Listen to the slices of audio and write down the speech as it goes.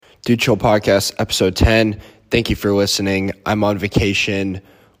Dude Chill Podcast, episode 10. Thank you for listening. I'm on vacation.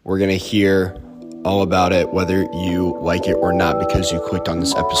 We're going to hear all about it, whether you like it or not, because you clicked on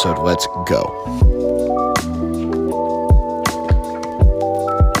this episode. Let's go.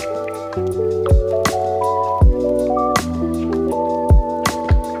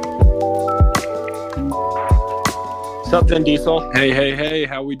 What's up, Vin Diesel? Hey,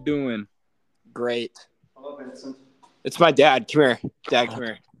 how we doing? Great. Hello, Vincent. It's my dad. Come here. Dad, come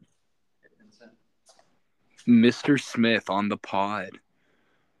here. Vincent. Mr. Smith on the pod.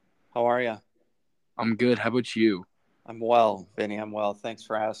 How are you? I'm good. How about you? I'm well, Vinny. I'm well. Thanks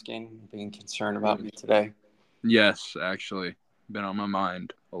for asking, being concerned about me today. Yes, actually. Been on my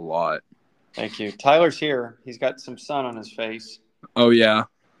mind a lot. Thank you. Tyler's here. He's got some sun on his face. Oh, yeah?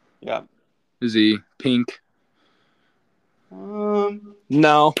 Yeah. Is he pink?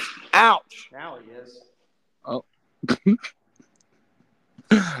 No. Ouch. Now he is. Oh.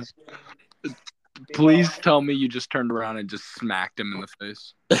 Please tell me you just turned around and just smacked him in the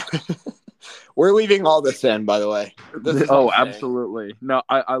face. We're leaving all this in, by the way. This is all Oh, staying. Absolutely. No,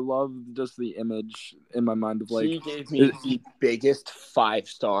 I love just the image in my mind of like... He gave me the biggest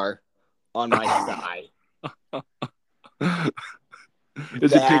 5-star on my thigh.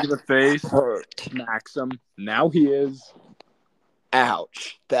 Is That he pink in the face? hurt. Smacks him. Now he is.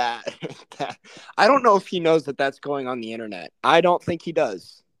 Ouch. That. I don't know if he knows that that's going on the internet. I don't think he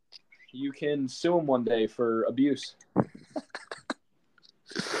does. You can sue him one day for abuse.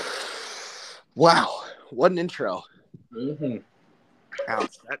 Wow. What an intro. Mm-hmm.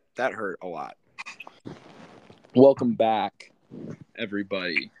 Ouch. That hurt a lot. Welcome back,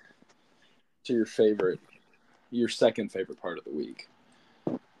 everybody, to your second favorite part of the week.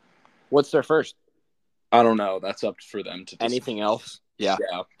 What's their first? I don't know. That's up for them to decide. Anything else? Yeah.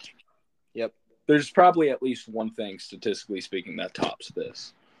 Yeah. Yep. There's probably at least one thing, statistically speaking, that tops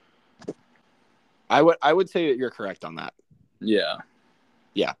this. I would say that you're correct on that. Yeah.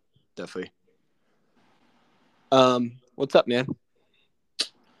 Definitely. What's up, man?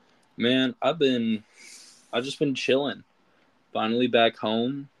 Man, I've just been chilling. Finally back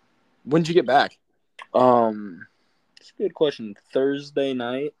home. When'd you get back? It's a good question. Thursday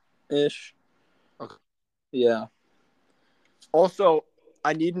night-ish. Okay. Yeah. Also,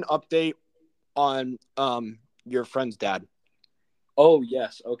 I need an update on your friend's dad. Oh,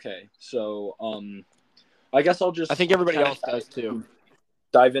 yes. Okay. So, I guess I'll just... I think everybody else does too.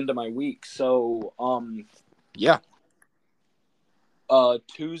 Dive into my week. So, Yeah.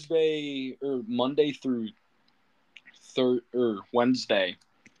 Tuesday or Monday through Wednesday,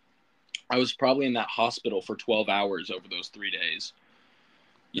 I was probably in that hospital for 12 hours over those 3 days.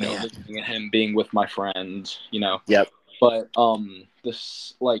 You know, Man. looking at him, being with my friends, you know. Yep. But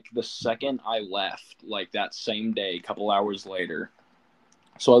the second I left, like that same day, a couple hours later,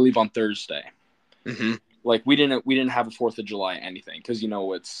 so I leave on Thursday. Mm-hmm. Like we didn't have a 4th of July anything because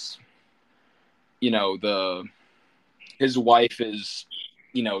it's, his wife is,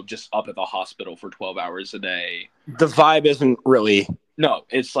 just up at the hospital for 12 hours a day. The vibe isn't really. No,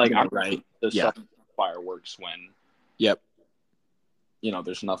 it's like Right. the Yeah. fireworks when. Yep.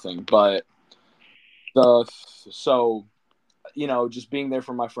 There's nothing. But just being there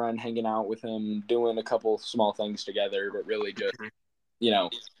for my friend, hanging out with him, doing a couple small things together, but really just,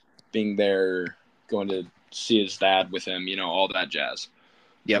 being there, going to see his dad with him, all that jazz.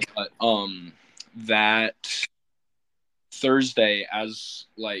 Yep. But that Thursday,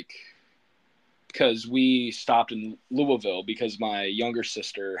 because we stopped in Louisville because my younger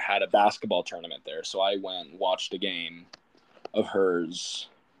sister had a basketball tournament there, so I went and watched a game of hers.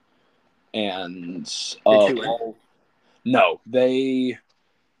 And Did you win? no, they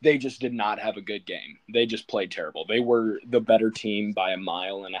just did not have a good game. They just played terrible. They were the better team by a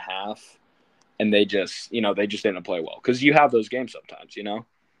mile and a half, and they just didn't play well because you have those games sometimes,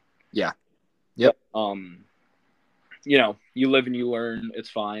 Yeah. Yep. You live and you learn. It's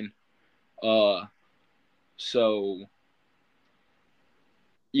fine. So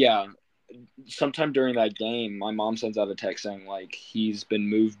yeah, sometime during that game, my mom sends out a text saying like he's been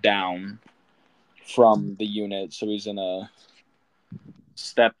moved down from the unit, so he's in a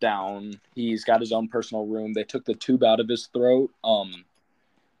step down. He's got his own personal room. They took the tube out of his throat.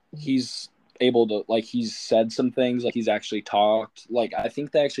 He's able to, like, he's said some things, like he's actually talked. Like I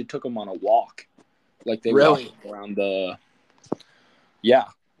think they actually took him on a walk. Like they Really? walked around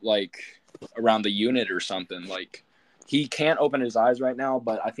around the unit or something. Like he can't open his eyes right now,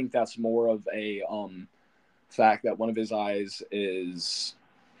 but I think that's more of a fact that one of his eyes is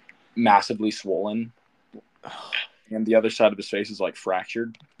massively swollen and the other side of his face is like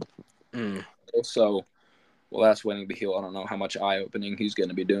fractured. Mm. So Well, that's waiting to heal. I don't know how much eye opening he's going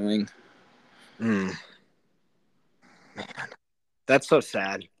to be doing. Man, that's so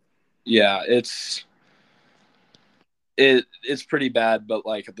sad. Yeah, it's pretty bad, but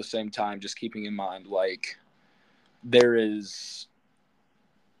like at the same time, just keeping in mind like there is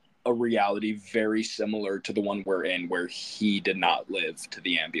a reality very similar to the one we're in, where he did not live to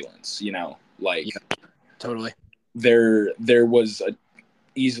the ambulance. Like Totally. there was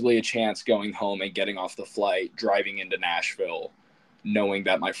easily a chance going home and getting off the flight, driving into Nashville, knowing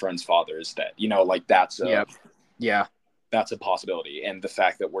that my friend's father is dead. Like that's that's a possibility, and the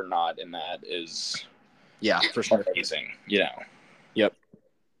fact that we're not in that is for sure amazing. Yep.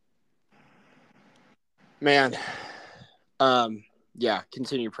 Man.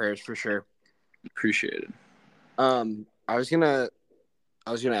 Continue prayers for sure. Appreciate it. I was gonna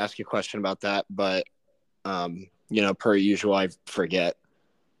ask you a question about that, but per usual, I forget.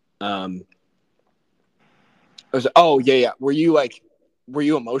 Were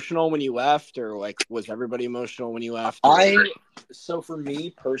you emotional when you left, or like was everybody emotional when you left? So for me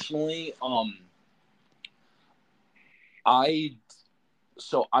personally, I'm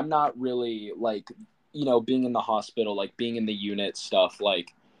not really like, being in the hospital, like being in the unit stuff,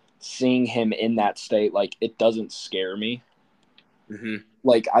 like seeing him in that state, like it doesn't scare me. Mm-hmm.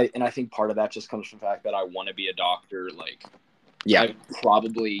 Like I think part of that just comes from the fact that I want to be a doctor. Like, I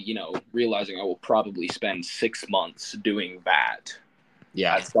probably, realizing I will probably spend 6 months doing that.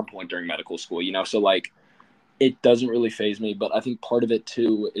 Yeah. At some point during medical school, so like it doesn't really faze me, but I think part of it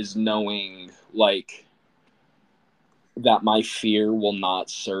too is knowing like that my fear will not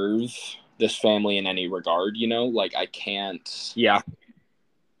serve this family in any regard, like I can't,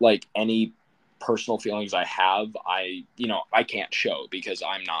 like any personal feelings I have, I can't show, because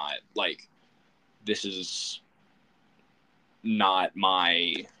I'm not like, this is not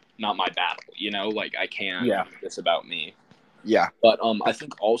my battle, like I can't make this about me. Yeah. But I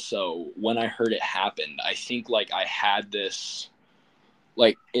think also when I heard it happened, I think like I had this,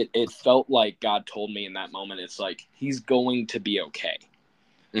 like it felt like God told me in that moment, it's like, he's going to be okay.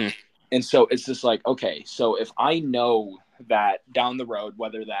 And so it's just like, okay, so if I know that down the road,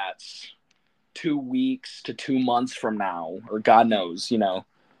 whether that's 2 weeks to 2 months from now, or God knows,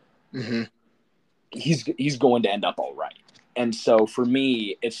 mm-hmm. he's going to end up all right. And so for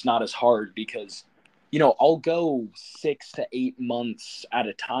me, it's not as hard, because I'll go 6 to 8 months at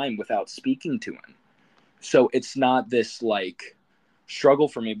a time without speaking to him. So it's not this like struggle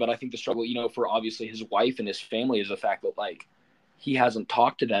for me, but I think the struggle, for obviously his wife and his family, is the fact that like he hasn't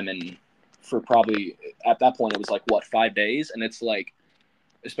talked to them for probably, at that point it was like 5 days, and it's like,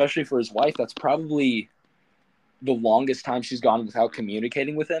 especially for his wife, that's probably the longest time she's gone without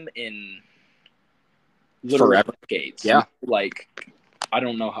communicating with him in literally decades. Yeah. Like, I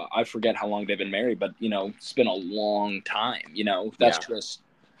don't know I forget how long they've been married, but it's been a long time. That's just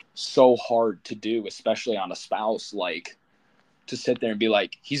so hard to do, especially on a spouse, like to sit there and be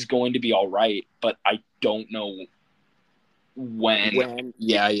like, he's going to be all right, but I don't know when.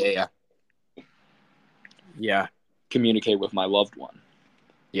 Yeah. Communicate with my loved one.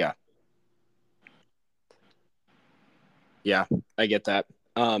 Yeah, I get that.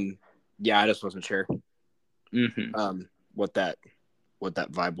 I just wasn't sure what that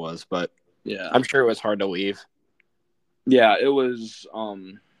vibe was, but yeah, I'm sure it was hard to leave. Yeah, it was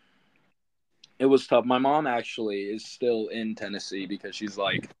tough. My mom actually is still in Tennessee, because she's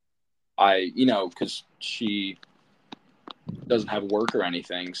like, because she doesn't have work or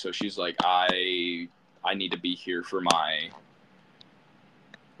anything, so she's like, I need to be here for my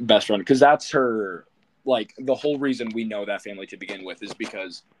best friend, because that's her, like, the whole reason we know that family to begin with is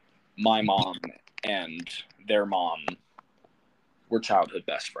because my mom and their mom were childhood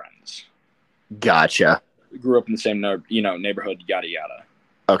best friends. Gotcha. We grew up in the same neighborhood, yada yada.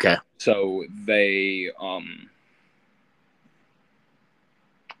 Okay. So they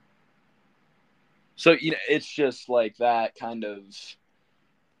so it's just like that kind of,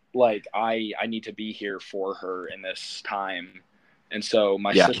 like, I need to be here for her in this time. And so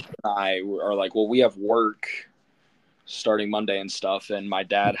my sister and I are like, well, we have work starting Monday and stuff, and my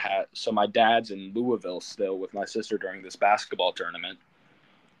dad's in Louisville still with my sister during this basketball tournament.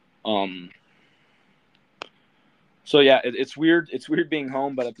 So yeah, it's weird. It's weird being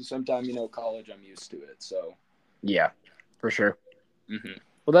home, but at the same time, college, I'm used to it. So yeah, for sure. Mm-hmm.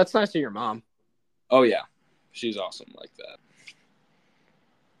 Well, that's nice of your mom. Oh yeah, she's awesome like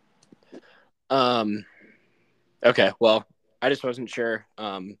that. Okay, well, I just wasn't sure.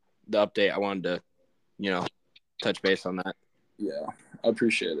 The update, I wanted to, touch base on that. Yeah, I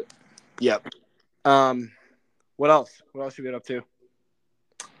appreciate it. Yep. What else? What else you been up to?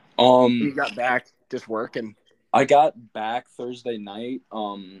 You got back just working. I got back Thursday night.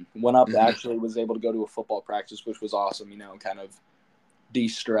 Went up, Mhm. actually was able to go to a football practice, which was awesome, kind of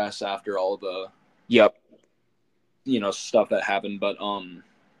de-stress after all the, Yep. Stuff that happened. But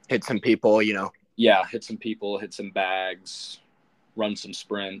Hit some people, yeah, hit some people, hit some bags, run some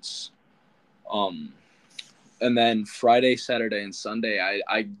sprints. And then Friday, Saturday, and Sunday,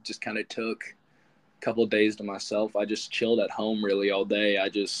 I just kind of took a couple of days to myself. I just chilled at home really all day. I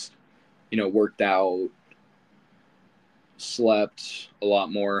just, worked out, slept a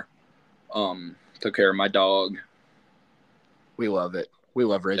lot more, took care of my dog. We love it. We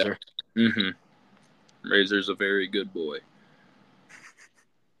love Razor. Razor's a very good boy.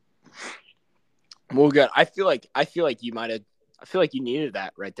 Well, good. I feel like you needed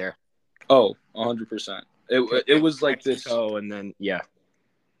that right there. Oh, 100%. It was like this Mexico, and then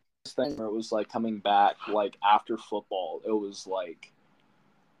thing where it was like coming back like after football. It was like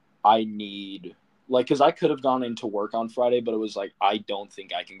I need because I could have gone into work on Friday, but it was like I don't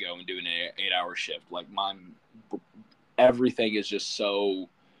think I can go and do an 8-hour shift. Like everything is just so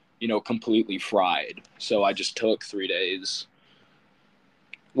completely fried. So I just took 3 days.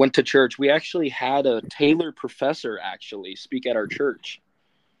 Went to church. We actually had a Taylor professor actually speak at our church.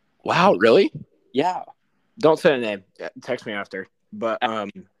 Wow, really? Yeah. Don't say a name. Text me after. But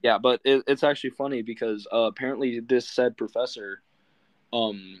yeah, but it's actually funny because apparently this said professor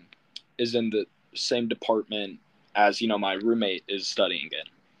is in the same department as my roommate is studying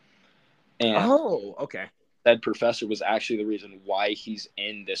in. And okay. That professor was actually the reason why he's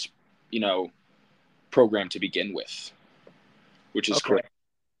in this program to begin with, which is Okay.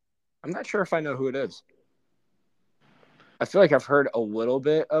 I'm not sure if I know who it is. I feel like I've heard a little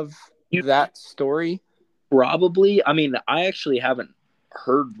bit of that story. Probably. I mean, I actually haven't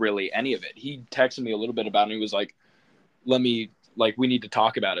heard really any of it. He texted me a little bit about it. And he was like, we need to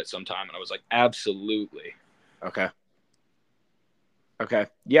talk about it sometime. And I was like, absolutely. Okay.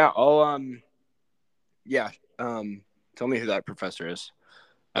 Yeah. I'll, tell me who that professor is.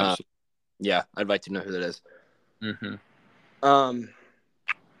 Yeah. I'd like to know who that is. Mm-hmm.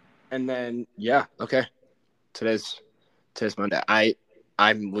 And then, yeah. Okay. Today's Monday.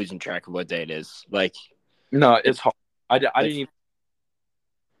 I'm losing track of what day it is. No, it's hard. I didn't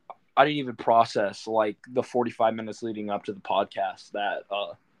even process the 45 minutes leading up to the podcast that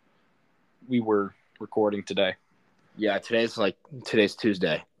we were recording today. Yeah, today's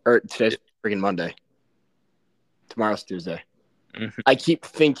Tuesday, or today's freaking Monday. Tomorrow's Tuesday. Mm-hmm. I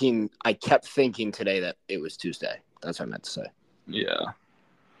kept thinking today that it was Tuesday. That's what I meant to say. Yeah.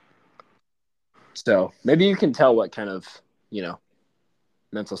 So maybe you can tell what kind of,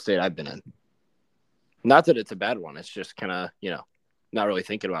 mental state I've been in. Not that it's a bad one. It's just kind of, not really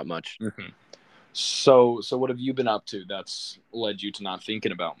thinking about much. Mm-hmm. So what have you been up to that's led you to not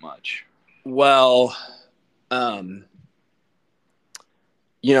thinking about much? Well,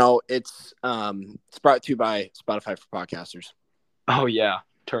 it's brought to you by Spotify for podcasters. Oh yeah,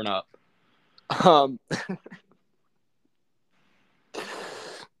 turn up.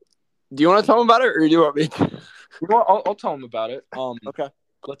 Do you want to tell them about it, or do you want me to? I'll tell them about it. Okay.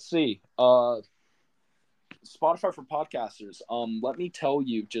 Let's see. Spotify for podcasters. Let me tell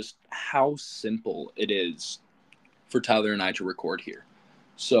you just how simple it is for Tyler and I to record here.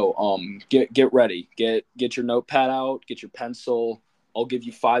 So get ready. Get your notepad out. Get your pencil. I'll give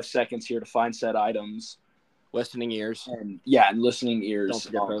you 5 seconds here to find said items. Listening ears. And listening ears. Don't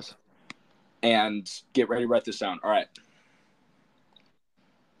forget those. And get ready to write this down. All right.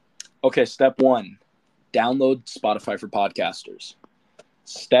 Okay, step 1, download Spotify for podcasters.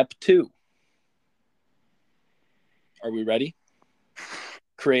 Step 2, are we ready?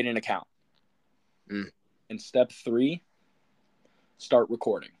 Create an account. And step 3, start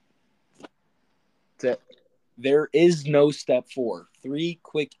recording. That's it. There is no step 4. 3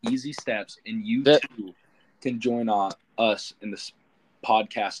 quick, easy steps, and you too can join us in this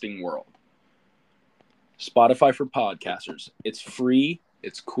podcasting world. Spotify for podcasters. It's free.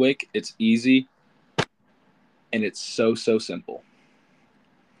 It's quick, it's easy, and it's so simple.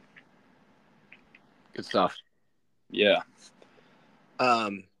 Good stuff. Yeah.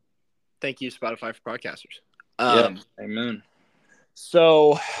 Thank you, Spotify for podcasters. Amen.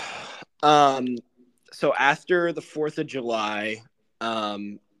 So after the 4th of July,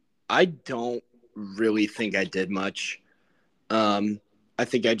 I don't really think I did much. I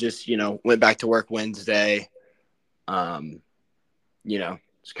think I just, went back to work Wednesday.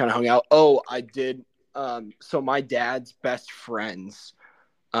 Just kind of hung out. Oh, I did. So my dad's best friends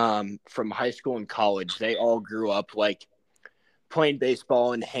from high school and college, they all grew up playing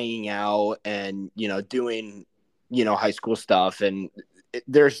baseball and hanging out and, doing, high school stuff. And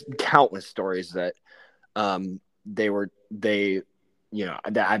there's countless stories that They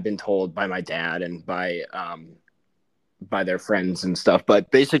that I've been told by my dad and by their friends and stuff. But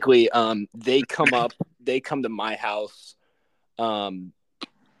basically, they come to my house,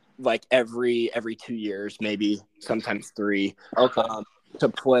 like every 2 years, maybe sometimes 3, Okay. to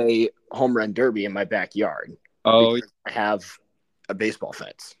play home run derby in my backyard. Oh, Because I have a baseball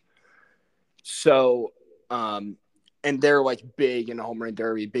fence. So, and they're like big in home run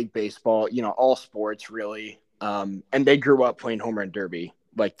derby, big baseball, all sports really. And they grew up playing home run derby,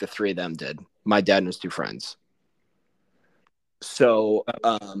 like the 3 of them did. My dad and his 2 friends. So,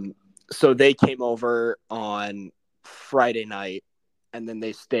 so they came over on Friday night, and then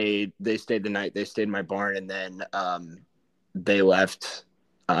they stayed the night. They stayed in my barn, and then they left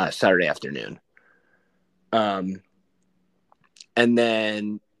Saturday afternoon. And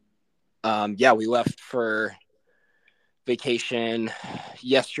then we left for vacation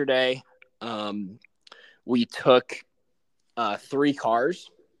yesterday. We took 3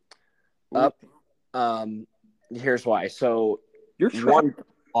 cars up. Here's why. So you're traveling a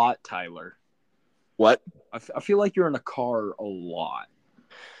lot, Tyler. What? I feel like you're in a car a lot.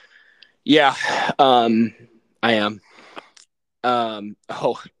 Yeah, I am.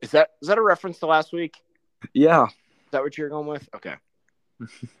 Is that a reference to last week? Yeah. Is that what you're going with? Okay.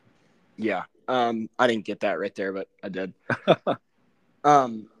 Yeah. I didn't get that right there, but I did.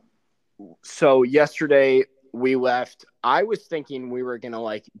 So yesterday we left. I was thinking we were gonna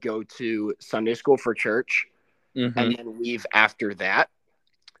like go to Sunday school for church, and then leave after that.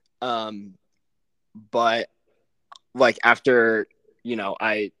 But like after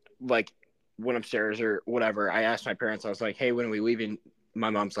I like went upstairs or whatever, I asked my parents. I was like, "Hey, when are we leaving?" My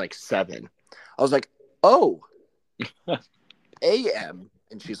mom's like 7. I was like, "Oh, a.m."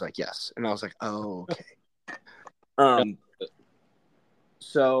 And she's like, "Yes." And I was like, "Oh, okay."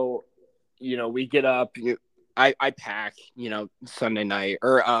 So, we get up. I pack. Sunday night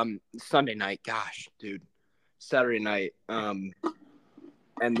or Sunday night. Gosh, dude, Saturday night. And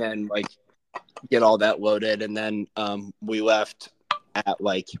then like get all that loaded, and then we left at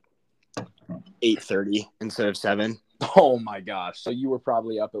like 8:30 instead of 7. Oh my gosh! So you were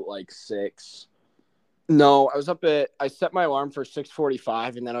probably up at like 6. No, I set my alarm for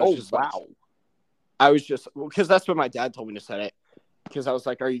 6:45, and then I was because that's what my dad told me to set it. Because I was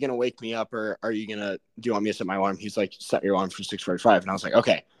like, "Are you gonna wake me up, or do you want me to set my alarm?" He's like, "Set your alarm for 6:45," and I was like,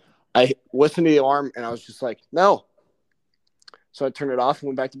 "Okay." I listened to the alarm, and I was just like, "No." So I turned it off and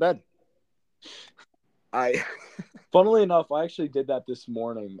went back to bed. Funnily enough, I actually did that this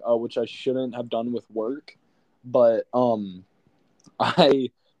morning, which I shouldn't have done with work, but I was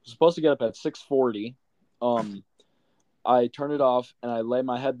supposed to get up at 6:40. I turned it off and I lay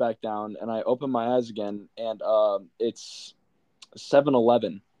my head back down and I open my eyes again, and it's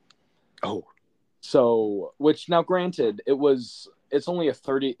 7:11. Oh, so which now granted it's only a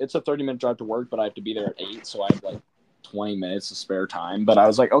 30-minute drive to work, but I have to be there at 8, so I have like 20 minutes of spare time. But I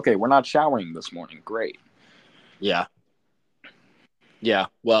was like, okay, we're not showering this morning. Great. Yeah.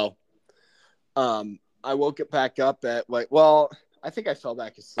 Well, I woke it back up at I think I fell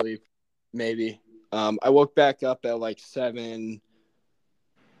back asleep. Maybe. I woke back up at like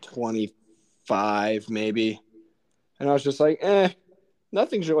 7:25, maybe, and I was just like,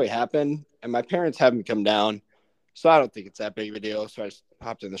 nothing's really happened, and my parents haven't come down, so I don't think it's that big of a deal. So I just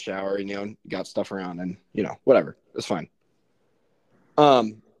hopped in the shower and got stuff around, and whatever, it's fine.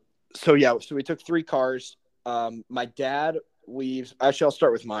 So we took 3 cars. My dad leaves. Actually, I'll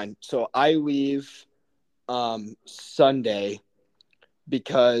start with mine. So I leave Sunday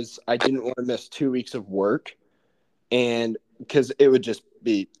because I didn't want to miss 2 weeks of work, and because it would just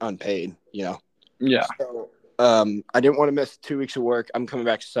be unpaid, Yeah. So I didn't want to miss 2 weeks of work. I'm coming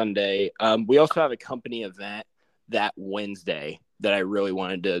back Sunday. We also have a company event that Wednesday that I really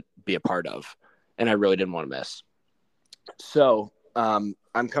wanted to be a part of, and I really didn't want to miss. So I'm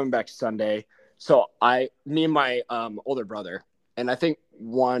coming back Sunday. So me and my older brother, and I think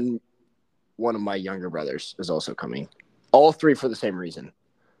one of my younger brothers is also coming. All 3 for the same reason.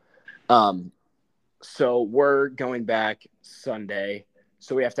 So we're going back Sunday.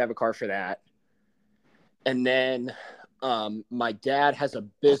 So we have to have a car for that. And then my dad has a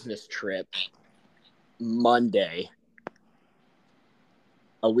business trip Monday,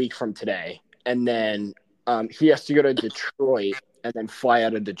 a week from today. And then he has to go to Detroit and then fly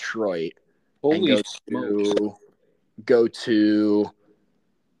out of Detroit and go to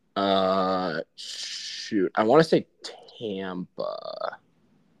shoot, I want to say Tampa.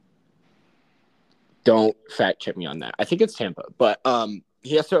 Don't fact check me on that. I think it's Tampa, but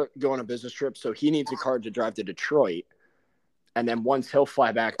he has to go on a business trip, so he needs a car to drive to Detroit. And then once he'll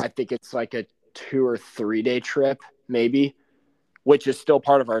fly back, I think it's like a 2 or 3 day trip, maybe, which is still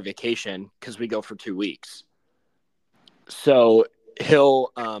part of our vacation because we go for 2 weeks. So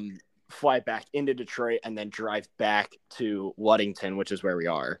he'll fly back into Detroit and then drive back to Ludington, which is where we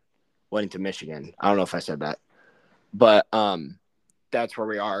are, Ludington, Michigan. I don't know if I said that, but that's where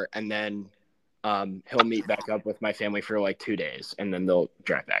we are. And then he'll meet back up with my family for like 2 days, and then they'll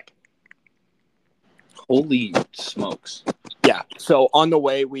drive back. Holy smokes. Yeah. So on the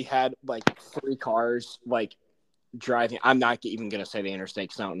way, we had like 3 cars like driving. I'm not even going to say the interstate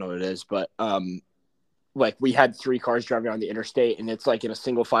because I don't know what it is, but like we had 3 cars driving on the interstate, and it's like in a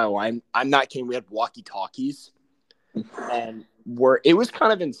single file line. I'm not kidding. We had walkie-talkies, and it was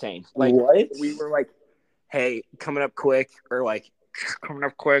kind of insane. Like What? we were like, hey, coming up quick, or like coming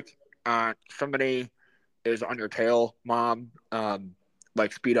up quick. Somebody is on your tail, Mom.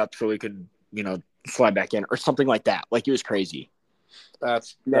 Like speed up so we could, fly back in or something like that. Like it was crazy.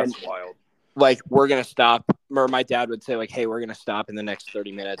 That's wild. Like we're gonna stop, or my dad would say like, hey, we're gonna stop in the next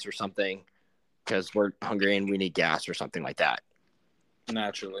 30 minutes or something because we're hungry and we need gas or something like that.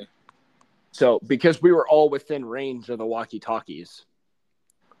 Naturally. So because we were all within range of the walkie-talkies,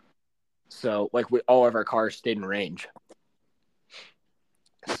 so like all of our cars stayed in range.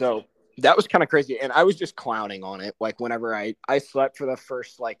 So that was kind of crazy, and I was just clowning on it. Like whenever I slept for the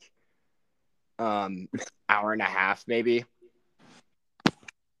first like hour and a half, maybe,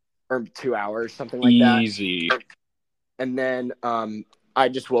 or 2 hours, something like that. Easy. And then I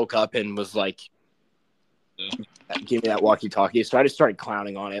just woke up and was like, give me that walkie-talkie. So I just started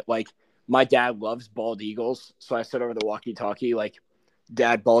clowning on it. Like my dad loves bald eagles, so I said over the walkie-talkie, like,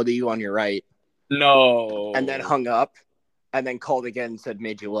 Dad, bald eagle on your right. No. And then hung up, and then called again and said,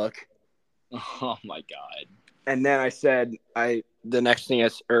 made you look. Oh my God. And then I said, the next thing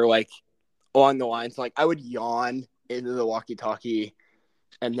is, or like on the lines, like I would yawn into the walkie-talkie,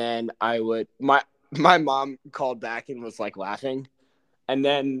 and then I would, my mom called back and was like laughing. And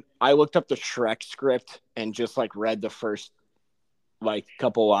then I looked up the Shrek script and just like read the first like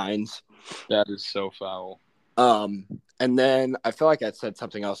couple lines. That is so foul. And then I feel like I said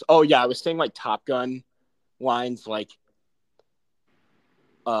something else. Oh yeah, I was saying like Top Gun lines, like,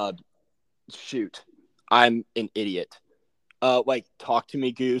 shoot, I'm an idiot. Like talk to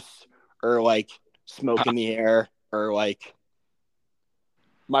me, Goose, or like smoke in the air, or like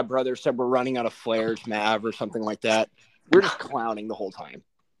my brother said we're running out of flares, Mav, or something like that. We're just clowning the whole time.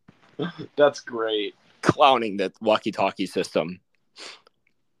 That's great. Clowning the walkie-talkie system.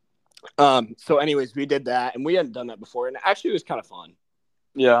 So anyways, we did that, and we hadn't done that before, and actually it was kind of fun.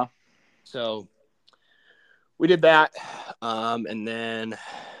 Yeah. So we did that, and then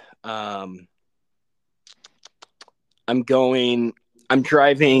I'm driving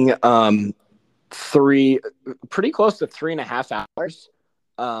pretty close to 3.5 hours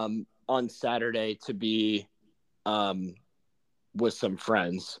on Saturday to be with some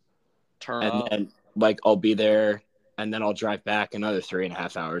friends. And like I'll be there, and then I'll drive back another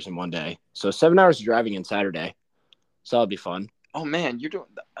 3.5 hours in one day. So 7 hours of driving in Saturday. So that'll be fun. Oh man,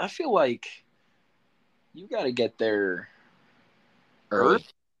 I feel like you got to get there Early.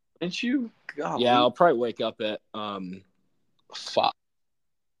 Didn't you? Golly. Yeah, I'll probably wake up at 5.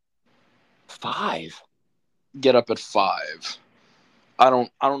 5. Get up at 5. I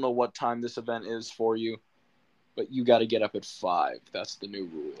don't know what time this event is for you, but you got to get up at 5. That's the new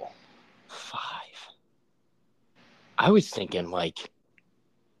rule. 5. I was thinking like,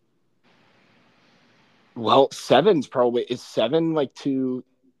 well, 7's probably, is 7 like too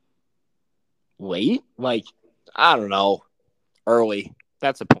late? Like, I don't know. Early.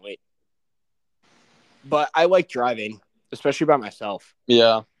 That's the point. But I like driving, especially by myself.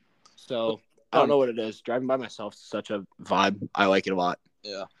 Yeah. So I don't know what it is. Driving by myself is such a vibe. I like it a lot.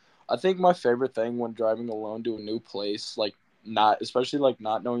 Yeah. I think my favorite thing when driving alone to a new place, like especially like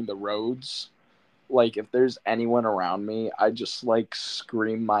not knowing the roads, like if there's anyone around me, I just like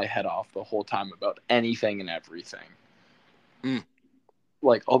scream my head off the whole time about anything and everything.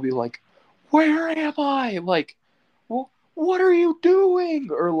 Like I'll be like, where am I? Like, well, what are you doing?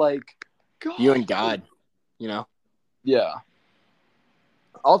 Or like, God. You and God, Yeah.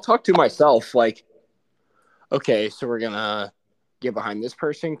 I'll talk to myself like, okay, so we're going to get behind this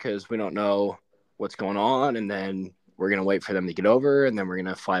person because we don't know what's going on. And then we're going to wait for them to get over. And then we're going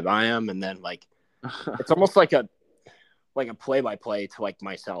to fly by them. And then like, it's almost like a play-by-play to like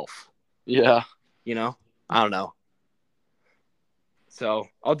myself. Yeah. I don't know. So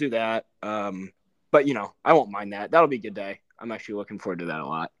I'll do that. But I won't mind that. That'll be a good day. I'm actually looking forward to that a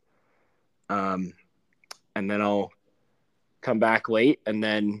lot. And then I'll come back late and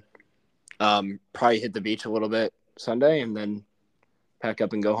then probably hit the beach a little bit Sunday and then pack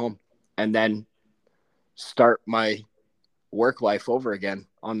up and go home. and then start my work life over again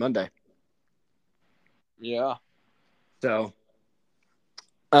on Monday. Yeah. So,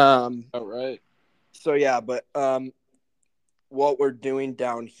 All right. So yeah, but what we're doing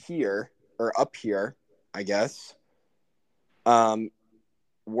down here or up here, I guess,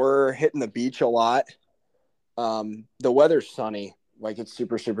 we're hitting the beach a lot. The weather's sunny, like it's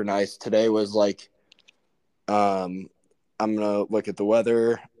super super nice. Today was like, I'm gonna look at the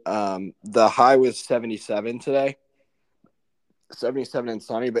weather. The high was 77 today, 77 and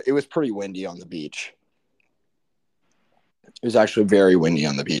sunny, but it was pretty windy on the beach. It was actually very windy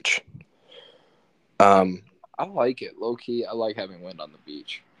on the beach. I like it, low key. I like having wind on the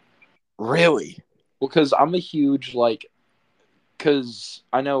beach. Really? Well, because I'm a huge because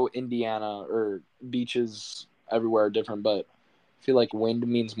I know Indiana or beaches everywhere are different, but I feel like wind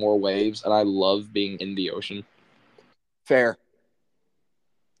means more waves, and I love being in the ocean. Fair.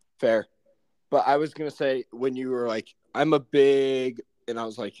 But I was gonna say when you were like, I'm a big, and I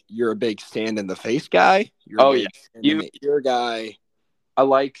was like, you're a big sand in the face guy. You're a big sand in the ear guy. I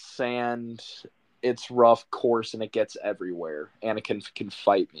like sand. It's rough, coarse, and it gets everywhere, and it can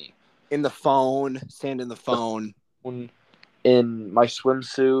fight me. In the phone, sand in the phone. In my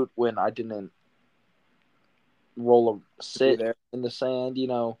swimsuit when I didn't sit there in the sand, you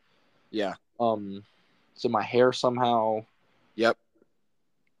know. Yeah. So my hair somehow. Yep.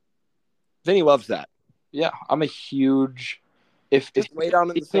 Vinny loves that. Yeah, I'm a huge. If lay down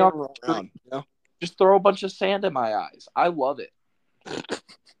in the sand and roll around, you know, just throw a bunch of sand in my eyes. I love it.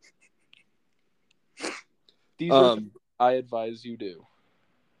 These are I advise you do.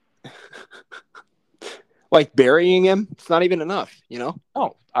 Like burying him, it's not even enough, you know?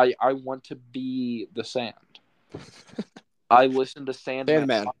 No, I want to be the sand. I listen to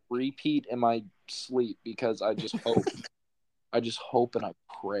Sandman on repeat in my sleep because I just hope and I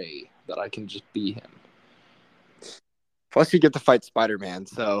pray that I can just be him. Plus you get to fight Spider-Man,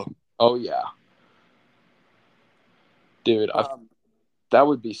 so. Oh, yeah. Dude, that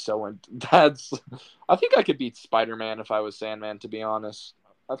would be so... I think I could beat Spider-Man if I was Sandman, to be honest.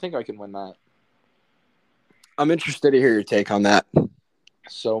 I think I can win that. I'm interested to hear your take on that.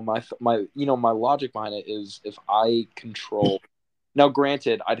 So my logic behind it is if I control... Now,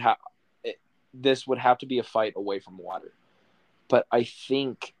 granted, this would have to be a fight away from water. But I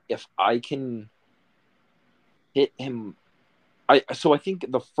think if I can hit him... I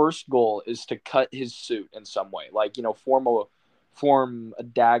think the first goal is to cut his suit in some way. Like, you know, form a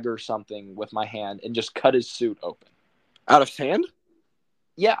dagger or something with my hand and just cut his suit open. Out of sand?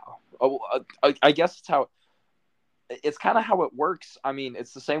 Yeah. I guess it's kind of how it works. I mean,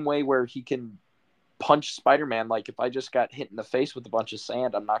 it's the same way where he can punch Spider-Man. Like, if I just got hit in the face with a bunch of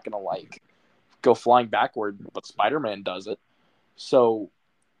sand, I'm not going to, like, go flying backward, but Spider-Man does it. So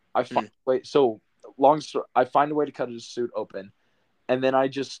I find a way to cut his suit open, and then I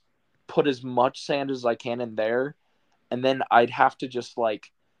just put as much sand as I can in there, and then I'd have to just, like,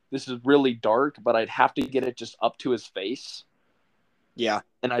 this is really dark, but I'd have to get it just up to his face. Yeah.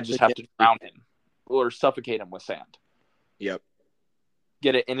 And I just have to drown him or suffocate him with sand. Yep.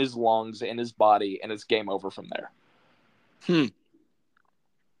 Get it in his lungs, in his body, and it's game over from there.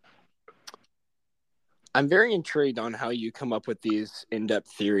 I'm very intrigued on how you come up with these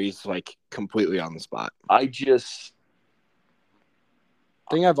in-depth theories, like, completely on the spot.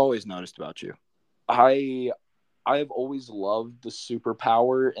 Thing I've always noticed about you. I've always loved the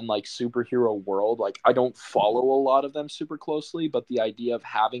superpower and, like, superhero world. Like, I don't follow a lot of them super closely, but the idea of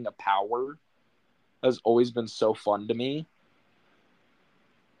having a power has always been so fun to me.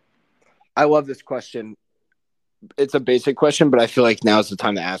 I love this question. It's a basic question, but I feel like now's the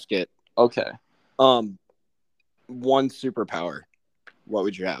time to ask it. Okay. One superpower. What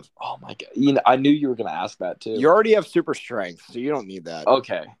would you have? Oh my god! You know, I knew you were going to ask that too. You already have super strength, so you don't need that.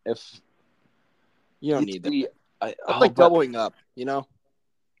 Okay, you don't need that. It's doubling up, you know.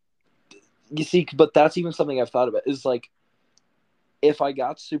 You see, but that's even something I've thought about. Is like, if I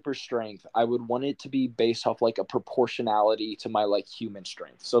got super strength, I would want it to be based off like a proportionality to my like human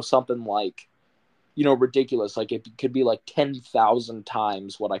strength. So something like, you know, ridiculous. Like it could be like 10,000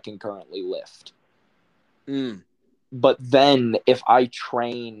 times what I can currently lift. But then if I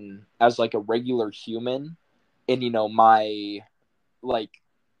train as like a regular human and, you know, my like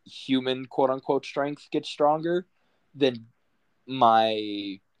human quote unquote strength gets stronger, then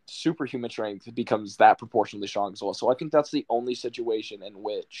my superhuman strength becomes that proportionally strong as well. So I think that's the only situation in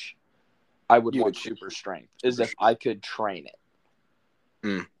which I would want super strength is if I could train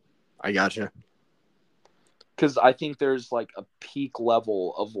it. I gotcha. Because I think there's like a peak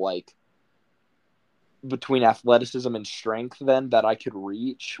level of like between athleticism and strength then that I could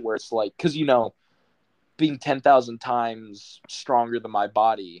reach, where it's like, because, being 10,000 times stronger than my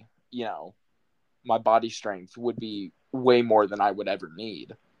body, my body strength would be way more than I would ever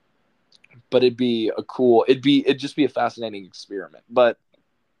need. But it'd just be a fascinating experiment. But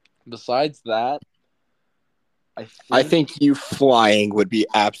besides that, I think you flying would be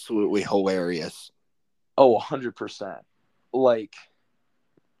absolutely hilarious. 100%. Like,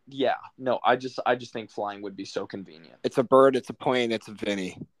 yeah, no, I just think flying would be so convenient. It's a bird, it's a plane, it's a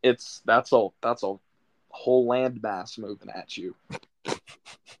Vinny. That's a whole landmass moving at you.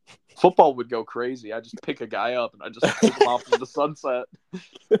 Football would go crazy. I just pick a guy up and I just take him off into the sunset.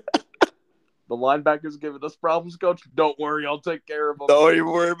 The linebacker's giving us problems, coach. Don't worry, I'll take care of him. Don't even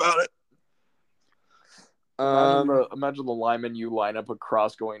worry about it. Imagine the lineman you line up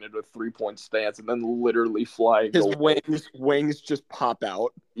across going into a 3-point stance and then literally flying. His wings just pop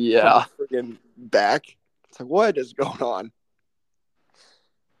out. Yeah. Friggin' back. It's like, what is going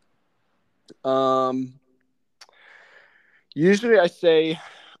on? Usually I say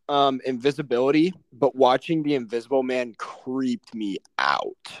invisibility, but watching The Invisible Man creeped me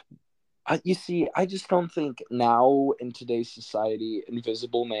out. You see, I just don't think now in today's society,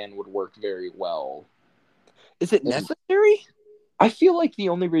 Invisible Man would work very well. Is it necessary? I feel like the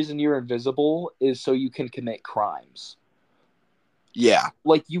only reason you're invisible is so you can commit crimes. Yeah.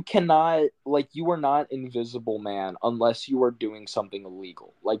 Like, you are not Invisible Man unless you are doing something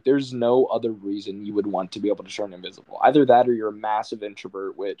illegal. Like, there's no other reason you would want to be able to turn invisible. Either that or you're a massive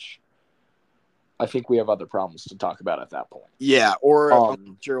introvert, which I think we have other problems to talk about at that point. Yeah, or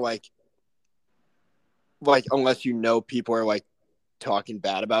you're like unless people are like talking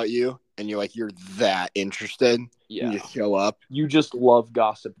bad about you and you're that interested. Yeah. You just show up. You just love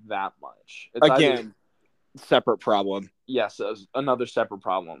gossip that much. It's separate problem. Yes, another separate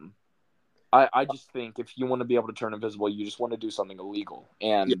problem. I just think if you want to be able to turn invisible, you just want to do something illegal.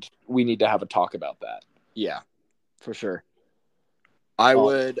 And we need to have a talk about that. Yeah, for sure. I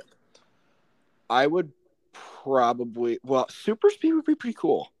would probably, super speed would be pretty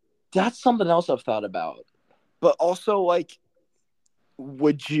cool. That's something else I've thought about. But also, like,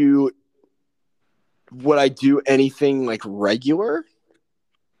 would I do anything like regular?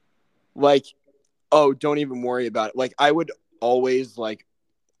 Like, oh, don't even worry about it. Like, I would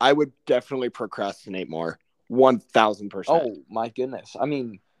definitely procrastinate more. 1,000%. Oh my goodness. I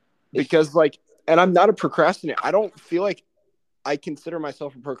mean, because and I'm not a procrastinator. I don't feel like I consider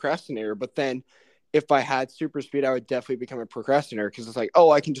myself a procrastinator, but then if I had super speed, I would definitely become a procrastinator because it's like,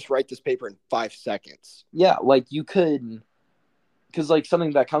 oh, I can just write this paper in 5 seconds. Yeah, like you could, because like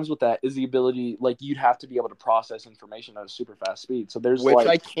something that comes with that is the ability, like you'd have to be able to process information at a super fast speed. So there's which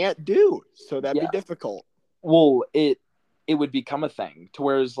I can't do. So that'd be difficult. Well, it would become a thing to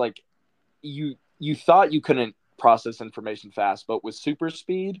where it's like you thought you couldn't process information fast, but with super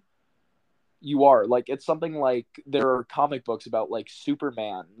speed, you are. Like, it's something like there are comic books about like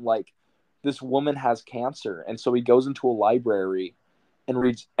Superman, like this woman has cancer, and so he goes into a library and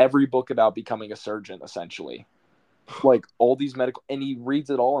reads every book about becoming a surgeon, essentially. Like all these medical, and he reads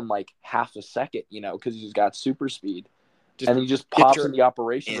it all in like half a second, because he's got super speed. And he just pops in the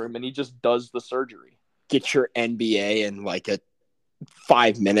operation room and he just does the surgery. Get your MBA in like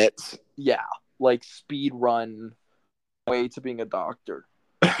 5 minutes. Yeah, like speed run way to being a doctor.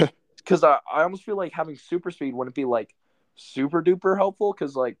 Because I almost feel like having super speed wouldn't be like super duper helpful,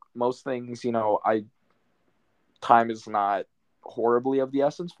 because like most things, time is not horribly of the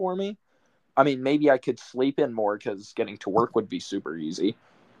essence for me. I mean, maybe I could sleep in more because getting to work would be super easy.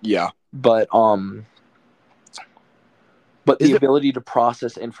 Yeah. But the ability to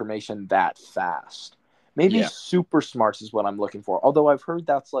process information that fast. Maybe super smarts is what I'm looking for. Although I've heard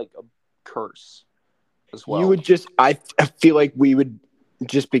that's like a curse as well. You would just, I feel like we would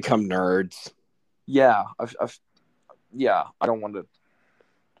just become nerds. Yeah. I don't want to.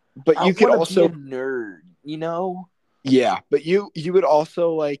 But you could also be a nerd, Yeah, but you would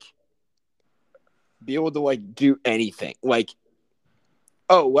also like be able to like do anything. Like,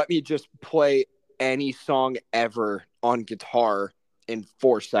 oh, let me just play any song ever on guitar in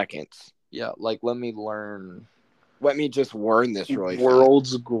 4 seconds. Yeah, like let me just learn this really fast.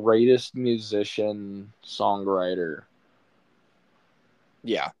 World's greatest musician, songwriter.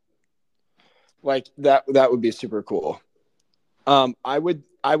 Yeah. Like that would be super cool. I would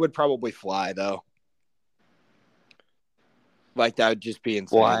probably fly though. Like that would just be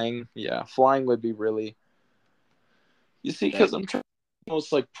insane. Flying, yeah. Flying would be really. You see, because I'm trying the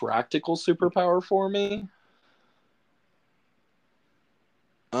most like practical superpower for me.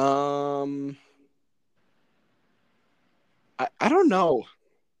 I don't know.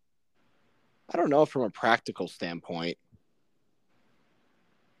 I don't know from a practical standpoint.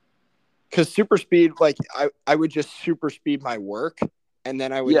 Because super speed, like I would just super speed my work, and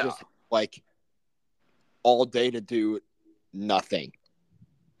then I would Yeah. just like all day to do nothing.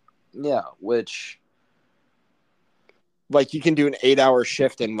 Yeah, which Like you can do an 8-hour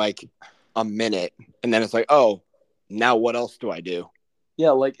shift in like a minute, and then it's like, oh, now what else do I do? yeah,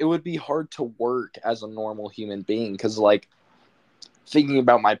 like it would be hard to work as a normal human being because like thinking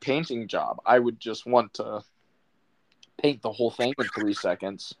about my painting job, I would just want to paint the whole thing in 3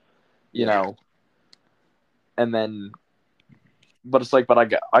 seconds, you know, and then, but it's like, but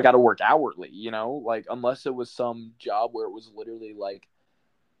I got to work hourly, you know, like unless it was some job where it was literally like,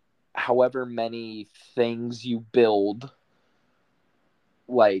 however many things you build,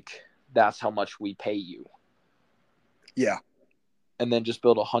 like that's how much we pay you, Yeah. and then just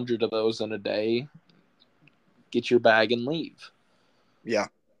build 100 of those in a day, get your bag and leave. Yeah.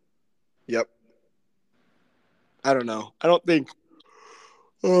 Yep. I don't know. I don't think.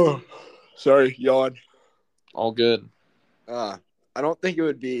 Oh, sorry, yawn. All good. I don't think it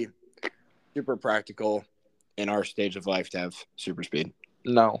would be super practical in our stage of life to have super speed.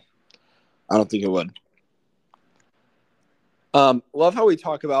 No. I don't think it would. Love how we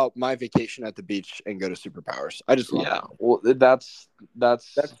talk about my vacation at the beach and go to superpowers. I just love it. Well, that's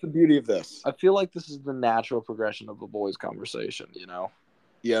That's the beauty of this. I feel like this is the natural progression of a boys' conversation, you know?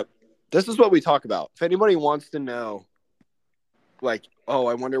 Yep. This is what we talk about. If anybody wants to know, like, oh,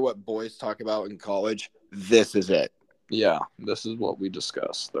 I wonder what boys talk about in college, this is it. Yeah, this is what we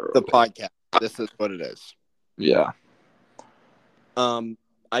discuss thoroughly. The podcast. This is what it is. Yeah.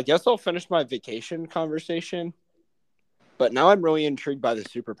 I guess I'll finish my vacation conversation, but now I'm really intrigued by the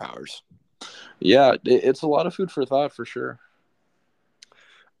superpowers. Yeah, it's a lot of food for thought for sure.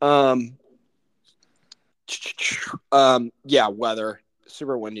 Yeah, weather.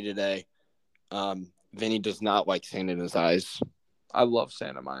 Super windy today. Vinny does not like sand in his eyes. I love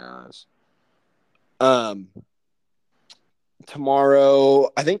sand in my eyes. Tomorrow,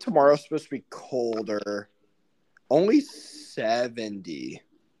 I think tomorrow's supposed to be colder. Only 70.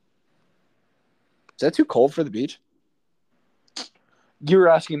 Is that too cold for the beach? You're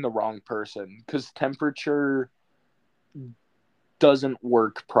asking the wrong person because temperature doesn't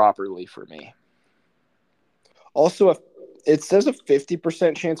work properly for me. Also, it says a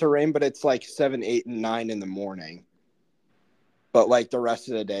 50% chance of rain, but it's like 7, 8, and 9 in the morning. But like the rest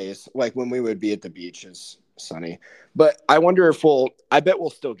of the days, like when we would be at the beach, is sunny. But I wonder if I bet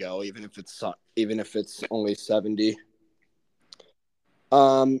we'll still go, even if it's only 70.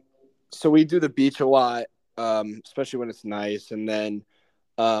 So we do the beach a lot, especially when it's nice. And then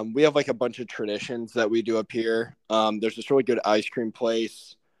we have like a bunch of traditions that we do up here. There's this really good ice cream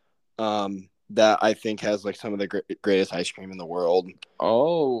place that I think has like some of the greatest ice cream in the world.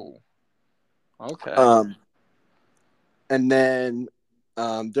 Oh, okay. And then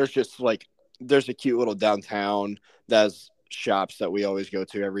there's a cute little downtown that has shops that we always go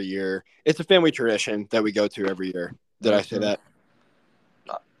to every year. It's a family tradition that we go to every year. Did I say that?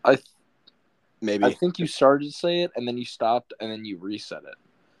 Maybe. I think you started to say it and then you stopped and then you reset it.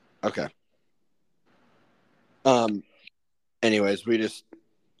 Okay. Anyways, we just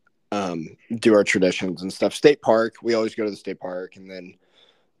do our traditions and stuff. State park. We always go to the state park, and then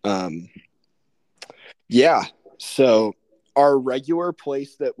yeah. So our regular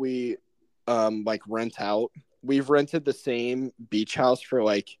place that we like rent out, we've rented the same beach house for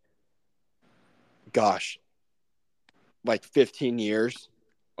like 15 years.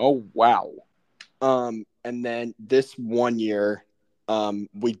 Oh, wow. And then this one year,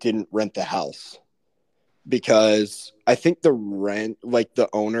 we didn't rent the house because I think the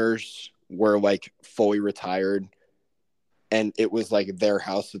owners were like fully retired, and it was like their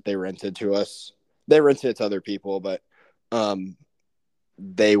house that they rented to us. They rented it to other people, but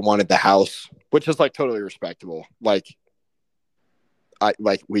they wanted the house, which is like totally respectable. We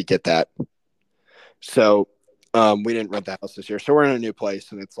get that. So we didn't rent the house this year. So we're in a new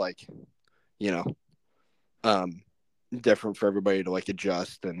place, and it's like, you know, different for everybody to like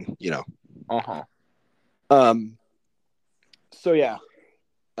adjust, and you know. So yeah.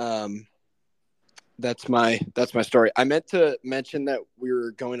 That's my story. I meant to mention that we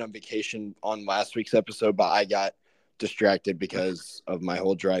were going on vacation on last week's episode, but I got distracted because of my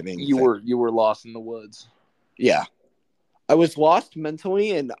whole driving. You were lost in the woods. Yeah. I was lost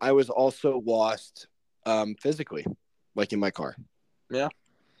mentally, and I was also lost physically, like in my car. Yeah.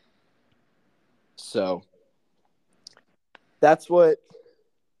 So that's what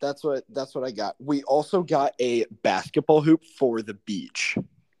I got. We also got a basketball hoop for the beach.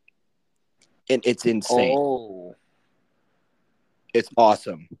 And it's insane. Oh. It's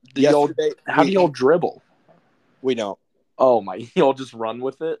awesome. How do y'all dribble? We don't. Oh my! Y'all just run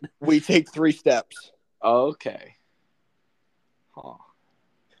with it. We take 3 steps. Okay. Huh.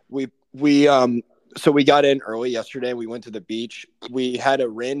 So we got in early yesterday. We went to the beach. We had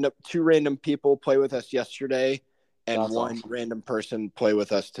 2 random people play with us yesterday, and That's one awesome. random person play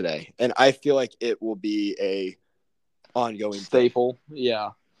with us today. And I feel like it will be a ongoing thing. Staple. Yeah.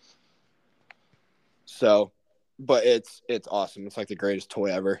 So, but it's awesome. It's like the greatest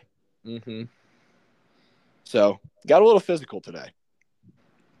toy ever. Mm-hmm. So got a little physical today.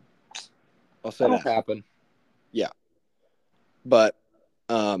 I'll say That'll that. happen. Yeah. But,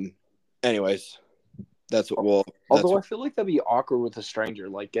 anyways, that's what we'll. Although I feel like that'd be awkward with a stranger,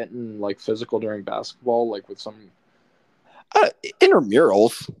 like getting like physical during basketball, like with some.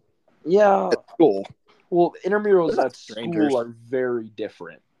 Intramurals Yeah. at school. Well, intramurals They're not at strangers. school are very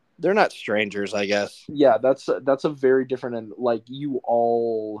different. They're not strangers, I guess. Yeah, that's a very different, and like you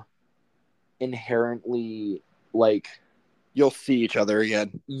all inherently like You'll see each other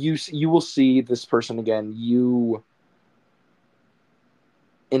again. you will see this person again. You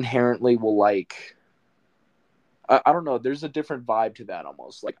inherently will like. I don't know. There's a different vibe to that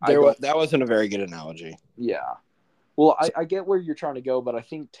almost. Like That wasn't a very good analogy. Yeah. Well, I get where you're trying to go, but I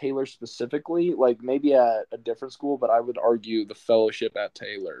think Taylor specifically, like maybe at a different school, but I would argue the fellowship at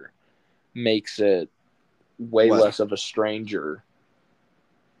Taylor makes it way less of a stranger.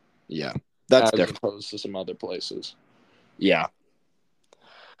 Yeah, that's as different. opposed to some other places. Yeah.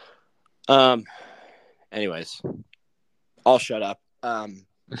 Anyways, I'll shut up.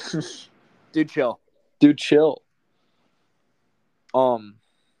 Dude, chill. Dude, chill. I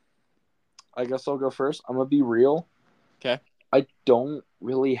guess I'll go first. I'm gonna be real. Okay. I don't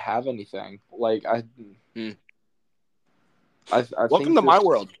really have anything. Like I Welcome think to my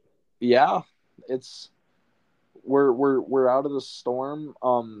world. Yeah, it's we're out of the storm.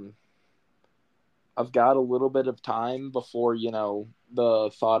 I've got a little bit of time before the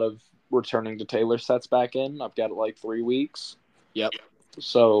thought of returning to Taylor sets back in. I've got like 3 weeks. Yep.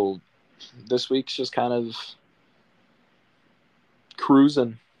 So this week's just kind of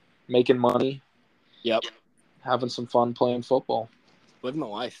cruising, making money. Yep. Having some fun playing football. Living the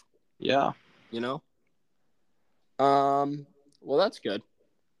life. Yeah. Well, that's good.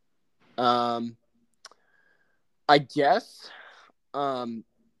 I guess I'm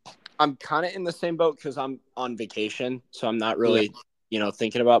kind of in the same boat because I'm on vacation, so I'm not really,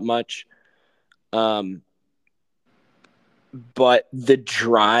 thinking about much. But the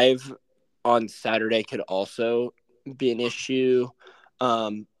drive on Saturday could also be an issue.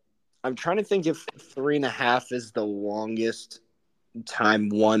 I'm trying to think if 3.5 is the longest time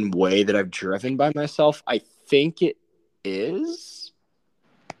one way that I've driven by myself. I think it is.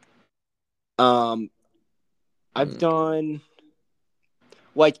 I've done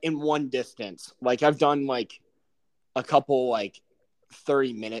like in one distance, like I've done like a couple like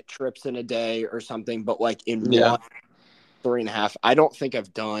 30-minute trips in a day or something, but like in one 3.5, I don't think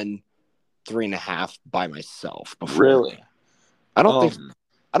I've done 3.5 by myself before. Really? I don't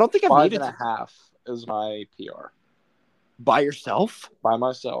think I've needed 5.5 is my PR. By yourself? By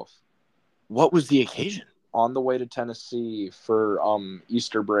myself. What was the occasion? On the way to Tennessee for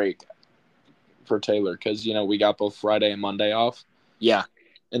Easter break for Taylor, because we got both Friday and Monday off. Yeah.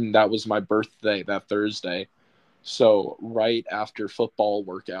 And that was my birthday that Thursday. So right after football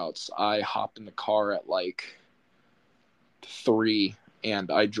workouts, I hopped in the car at like 3 and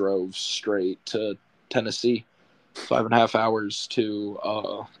I drove straight to Tennessee. 5.5 hours to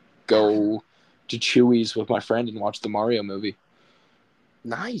go to Chewy's with my friend and watch the Mario movie.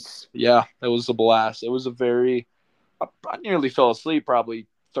 Nice. Yeah, it was a blast. It was I nearly fell asleep probably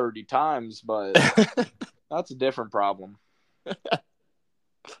 30 times, but that's a different problem.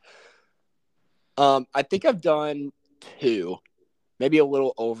 I think I've done 2, maybe a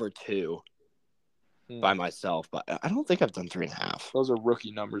little over 2 by myself, but I don't think I've done 3.5. Those are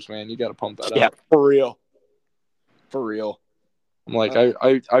rookie numbers, man. You got to pump that up. Yeah, for real. For real. I'm like,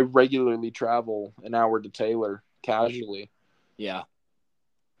 I regularly travel an hour to Taylor casually. Yeah.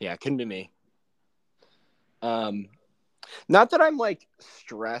 Yeah, it couldn't be me. Not that I'm like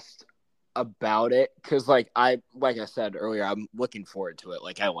stressed about it, because like I said earlier, I'm looking forward to it.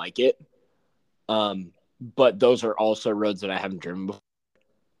 Like I like it. But those are also roads that I haven't driven before.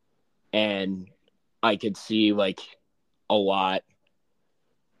 And I could see like a lot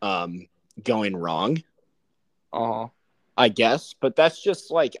going wrong. I guess. But that's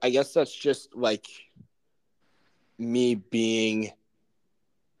just like me being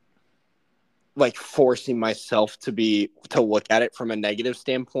like forcing myself to look at it from a negative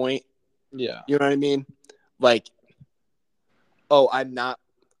standpoint. Yeah. You know what I mean? Like oh, I'm not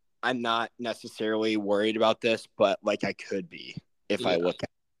necessarily worried about this, but like I could be if I look at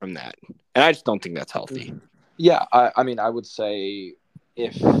it from that. And I just don't think that's healthy. Yeah, I mean, I would say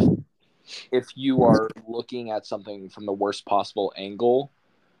if you are looking at something from the worst possible angle,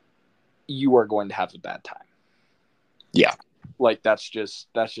 you are going to have a bad time. Yeah. Like that's just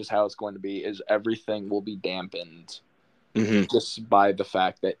how it's going to be, is everything will be dampened just by the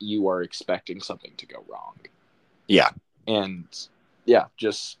fact that you are expecting something to go wrong. Yeah. And yeah,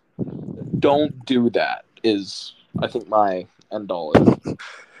 just don't do that is, I think, my end all is.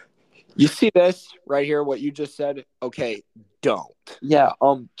 You see this right here, what you just said? Okay, don't. Yeah,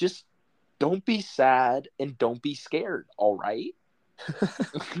 just don't be sad and don't be scared, all right?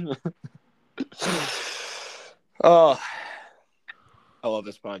 Oh, I love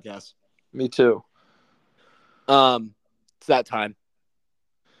this podcast. Me too. It's that time.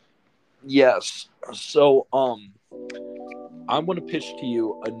 Yes. So, I'm going to pitch to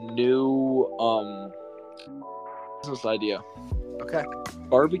you a new business idea. Okay.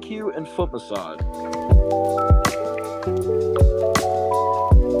 Barbecue and foot massage.